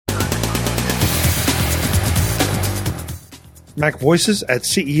MacVoices at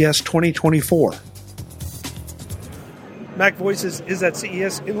CES 2024. MacVoices is at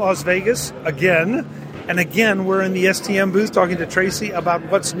CES in Las Vegas again. And again, we're in the STM booth talking to Tracy about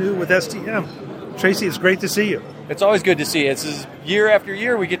what's new with STM. Tracy, it's great to see you. It's always good to see you. It's year after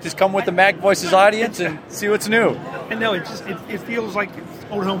year we get to come with the MacVoices audience and see what's new. I know, it feels like it's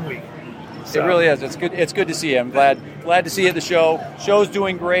old home week. So. It really is. It's good. It's good to see you. I'm glad to see you at the show. Show's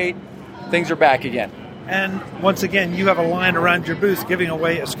doing great. Things are back again. And once again, you have a line around your booth giving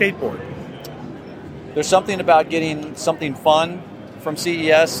away a skateboard. There's something about getting something fun from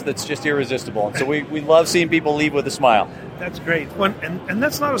CES that's just irresistible. And so we love seeing people leave with a smile. That's great. And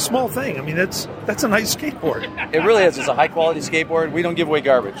that's not a small thing. I mean, that's a nice skateboard. It really is. It's a high-quality skateboard. We don't give away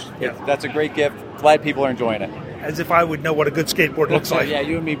garbage. Yeah. That's a great gift. Glad people are enjoying it. As if I would know what a good skateboard looks like. Yeah,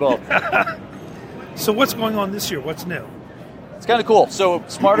 you and me both. So what's going on this year? What's new? It's kind of cool. So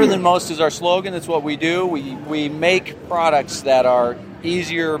smarter than most is our slogan. That's what we do. We make products that are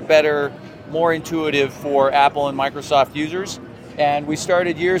easier, better, more intuitive for Apple and Microsoft users. And we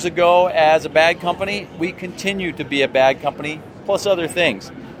started years ago as a bag company. We continue to be a bag company, plus other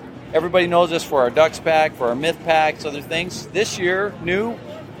things. Everybody knows us for our Dux Pack, for our Myth Packs, other things. This year, new,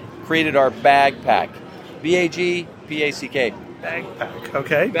 created our Bag Pack. B-A-G-P-A-C-K. Bag Pack,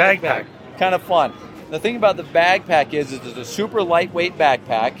 okay. Bag Pack. Kind of fun. The thing about the Bag Pack is it's a super lightweight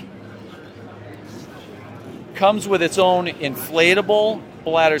backpack. Comes with its own inflatable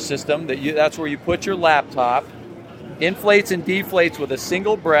bladder system. That's where you put your laptop. Inflates and deflates with a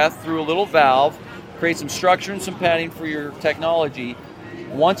single breath through a little valve. Creates some structure and some padding for your technology.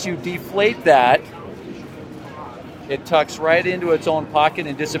 Once you deflate that, it tucks right into its own pocket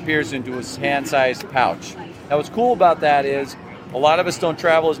and disappears into a hand-sized pouch. Now what's cool about that is a lot of us don't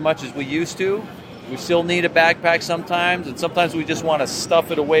travel as much as we used to. We still need a backpack sometimes, and sometimes we just want to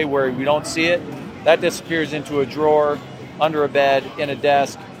stuff it away where we don't see it. That disappears into a drawer, under a bed, in a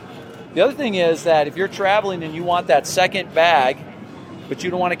desk. The other thing is that if you're traveling and you want that second bag, but you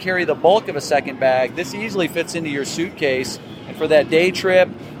don't want to carry the bulk of a second bag, this easily fits into your suitcase. And for that day trip,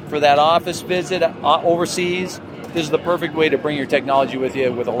 for that office visit overseas, this is the perfect way to bring your technology with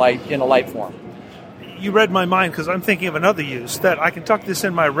you with in a light form. You read my mind because I'm thinking of another use, that I can tuck this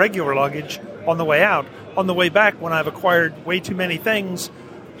in my regular luggage on the way out. On the way back, when I've acquired way too many things,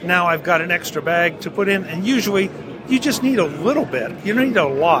 now I've got an extra bag to put in. And usually, you just need a little bit. You don't need a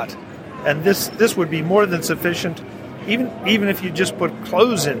lot. And this would be more than sufficient, even if you just put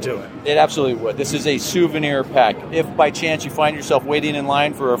clothes into it. It absolutely would. This is a souvenir pack. If by chance you find yourself waiting in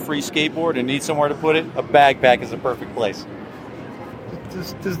line for a free skateboard and need somewhere to put it, a backpack is the perfect place.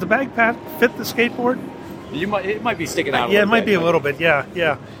 Does the backpack fit the skateboard? It might be sticking out. Yeah, it might be a little bit.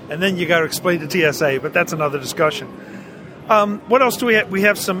 Yeah. And then you got to explain to TSA, but that's another discussion. What else do we have? We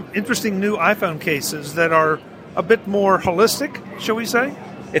have some interesting new iPhone cases that are a bit more holistic, shall we say?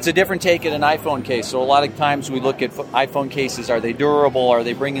 It's a different take at an iPhone case. So a lot of times we look at iPhone cases. Are they durable? Are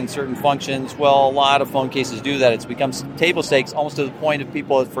they bringing certain functions? Well, a lot of phone cases do that. It's become table stakes almost to the point of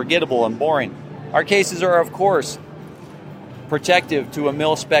people it's forgettable and boring. Our cases are, of course, protective to a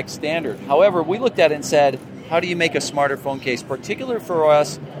mil-spec standard. However, we looked at it and said, how do you make a smarter phone case? Particularly for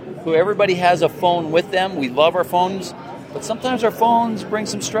us, who everybody has a phone with them. We love our phones, but sometimes our phones bring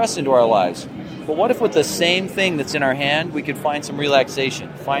some stress into our lives. But what if with the same thing that's in our hand, we could find some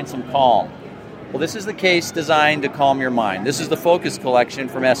relaxation, find some calm? Well, this is the case designed to calm your mind. This is the Focus Collection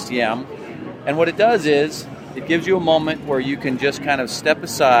from STM. And what it does is, it gives you a moment where you can just kind of step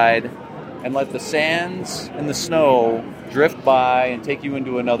aside and let the sands and the snow drift by and take you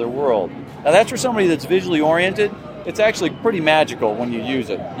into another world. Now that's for somebody that's visually oriented. It's actually pretty magical when you use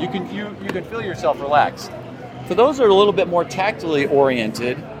it. You can feel yourself relax. For those that are a little bit more tactily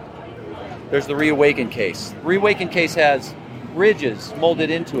oriented, there's the Reawaken case. The Reawaken case has ridges molded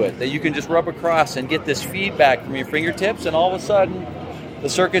into it that you can just rub across and get this feedback from your fingertips, and all of a sudden the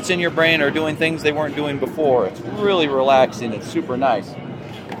circuits in your brain are doing things they weren't doing before. It's really relaxing. It's super nice.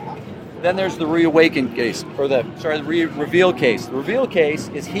 Then there's the Reawaken case, the Reveal case. The Reveal case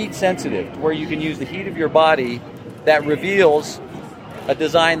is heat sensitive, to where you can use the heat of your body that reveals a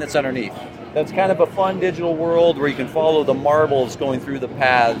design that's underneath. That's kind of a fun digital world where you can follow the marbles going through the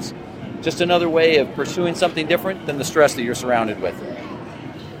paths. Just another way of pursuing something different than the stress that you're surrounded with.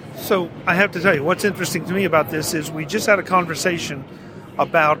 So I have to tell you, what's interesting to me about this is we just had a conversation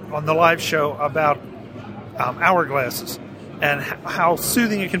on the live show about hourglasses and how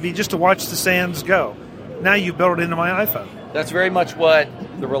soothing it can be just to watch the sands go. Now you built it into my iPhone. That's very much what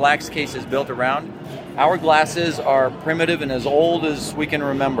the Relax case is built around. Hourglasses are primitive and as old as we can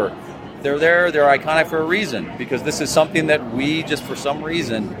remember. They're iconic for a reason, because this is something that we just for some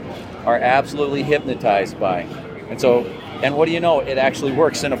reason are absolutely hypnotized by. And so And what do you know? It actually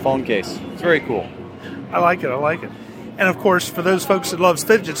works in a phone case. It's very cool. I like it. And of course, for those folks that love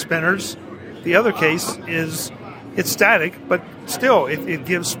fidget spinners, the other case is it's static, but still it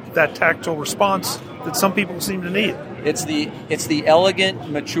gives that tactile response that some people seem to need. It's the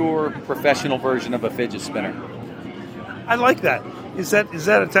elegant, mature, professional version of a fidget spinner. I like that. Is that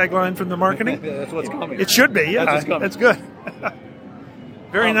a tagline from the marketing? That's what's coming. It should be, yeah. That's what's coming. That's good.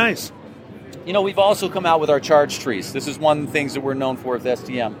 Very nice. You know, we've also come out with our charge trees. This is one of the things that we're known for with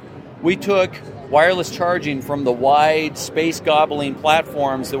STM. We took wireless charging from the wide space-gobbling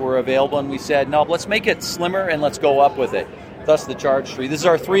platforms that were available, and we said, no, let's make it slimmer and let's go up with it. Thus the charge tree. This is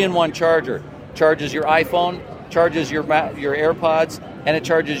our 3-in-1 charger. Charges your iPhone, charges your AirPods, and it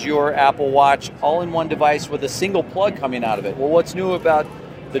charges your Apple Watch all in one device with a single plug coming out of it. Well, what's new about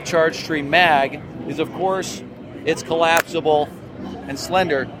the Charge Tree Mag is, of course, it's collapsible and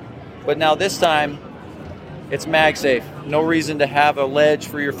slender, but now this time it's MagSafe. No reason to have a ledge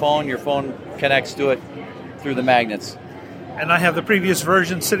for your phone. Your phone connects to it through the magnets. And I have the previous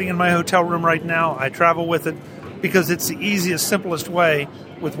version sitting in my hotel room right now. I travel with it because it's the easiest, simplest way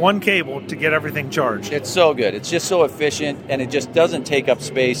with one cable to get everything charged. It's so good. It's just so efficient, and it just doesn't take up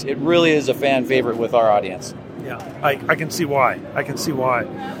space. It really is a fan favorite with our audience. Yeah, I can see why.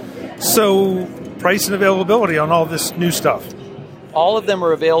 So, price and availability on all this new stuff. All of them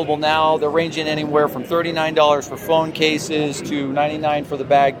are available now. They're ranging anywhere from $39 for phone cases to $99 for the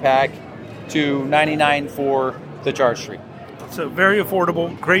backpack to $99 for the Charge Tree. So very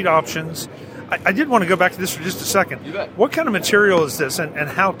affordable, great options. I did want to go back to this for just a second. You bet. What kind of material is this, and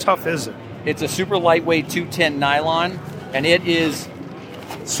how tough is it? It's a super lightweight 210 nylon, and it is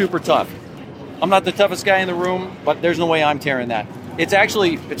super tough. I'm not the toughest guy in the room, but there's no way I'm tearing that.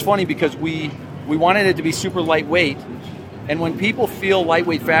 It's funny because we wanted it to be super lightweight, and when people feel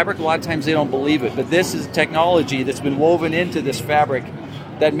lightweight fabric, a lot of times they don't believe it. But this is technology that's been woven into this fabric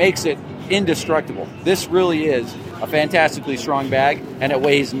that makes it indestructible. This really is a fantastically strong bag, and it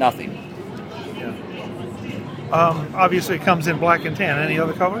weighs nothing. Obviously, it comes in black and tan. Any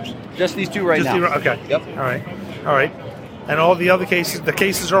other colors? Just these two now. Okay. Yep. All right. And all the other cases, the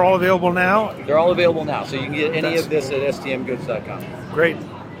cases are all available now? They're all available now, so you can get any of this at stmgoods.com. Great.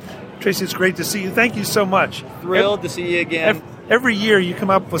 Tracy, it's great to see you. Thank you so much. Thrilled to see you again. Every year you come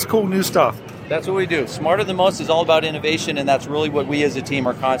up with cool new stuff. That's what we do. Smarter Than Most is all about innovation, and that's really what we as a team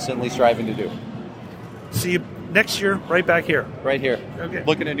are constantly striving to do. See you next year right back here. Right here. Okay.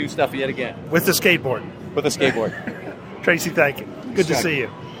 Looking at new stuff yet again. With the skateboard. With a skateboard. Tracy, thank you. Good to see you.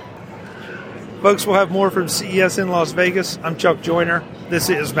 Folks, we'll have more from CES in Las Vegas. I'm Chuck Joyner. This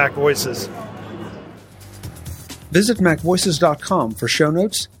is MacVoices. Visit MacVoices.com for show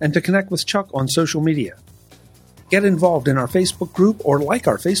notes and to connect with Chuck on social media. Get involved in our Facebook group or like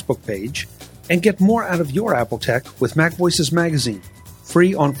our Facebook page, and get more out of your Apple tech with MacVoices Magazine,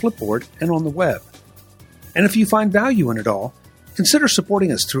 free on Flipboard and on the web. And if you find value in it all, consider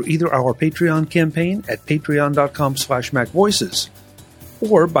supporting us through either our Patreon campaign at patreon.com/MacVoices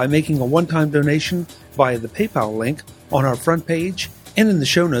or by making a one-time donation via the PayPal link on our front page and in the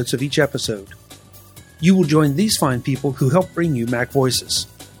show notes of each episode. You will join these fine people who help bring you Mac Voices.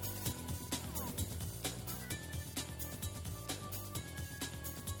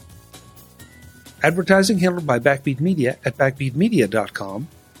 Advertising handled by Backbeat Media at backbeatmedia.com.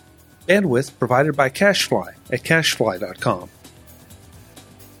 Bandwidth provided by CashFly at cashfly.com.